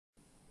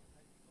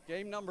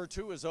Game number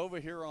 2 is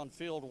over here on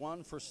field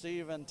 1 for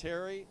Steve and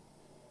Terry.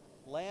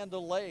 Land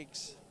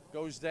O'Lakes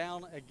goes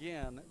down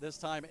again, this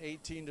time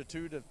 18-2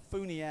 to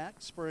DeFuniak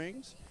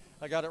Springs.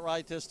 I got it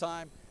right this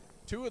time.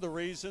 2 of the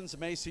reasons,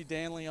 Macy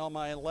Danley on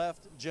my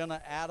left, Jenna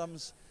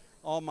Adams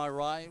on my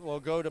right. We'll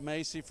go to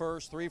Macy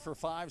first. 3 for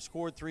 5,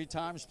 scored 3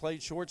 times,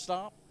 played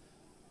shortstop.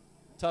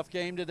 Tough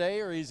game today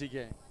or easy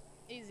game?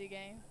 Easy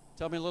game.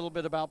 Tell me a little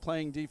bit about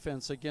playing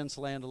defense against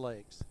Land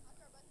O'Lakes.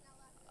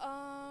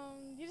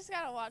 You just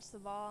gotta watch the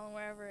ball and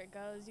wherever it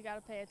goes, you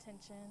gotta pay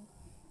attention.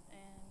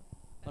 And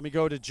let me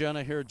go to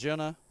Jenna here.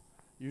 Jenna,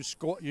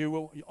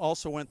 you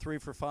also went 3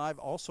 for 5,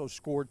 also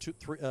scored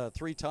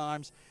 3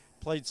 times,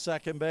 played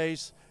second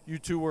base. You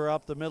two were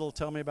up the middle.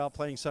 Tell me about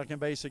playing second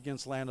base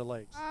against Land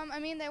O'Lakes. I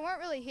mean, they weren't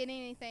really hitting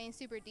anything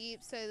super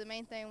deep, so the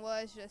main thing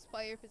was just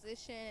play your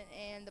position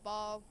and the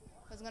ball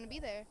was going to be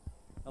there.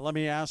 Now let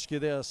me ask you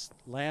this.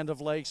 Land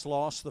O'Lakes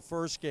lost the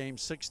first game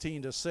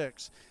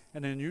 16-6,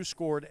 and then you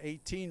scored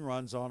 18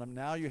 runs on them.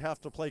 Now you have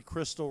to play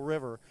Chrystal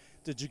River.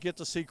 Did you get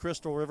to see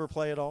Chrystal River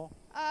play at all?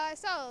 I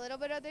saw a little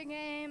bit of their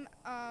game.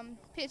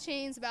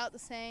 Pitching's about the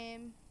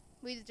same.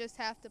 We just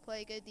have to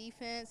play good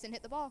defense and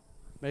hit the ball.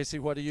 Macy,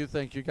 what do you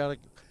think? You got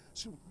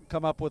to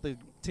come up with a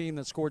team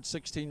that scored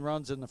 16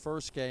 runs in the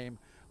first game.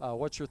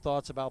 What's your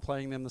thoughts about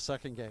playing them the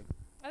second game?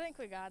 I think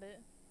we got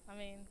it. I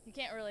mean, you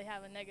can't really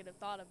have a negative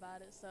thought about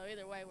it, so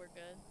either way we're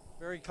good.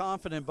 Very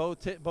confident,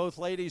 both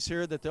ladies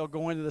here, that they'll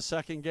go into the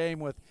second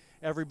game with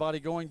everybody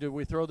going. Do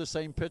we throw the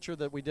same pitcher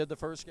that we did the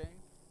first game?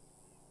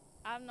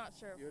 I'm not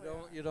sure.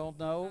 You don't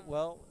know?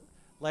 Well,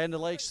 Land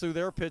O'Lakes threw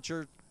their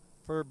pitcher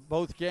for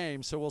both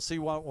games, so we'll see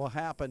what will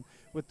happen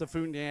with the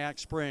DeFuniak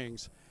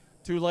Springs.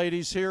 2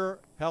 ladies here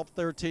helped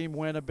their team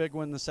win a big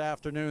one this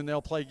afternoon.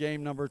 They'll play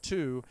game number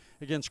 2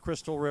 against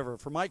Chrystal River.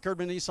 For Mike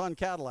Erdman Nissan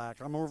Cadillac,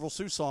 I'm Orville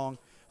Susong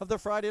of the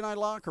Friday Night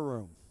Locker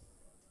Room.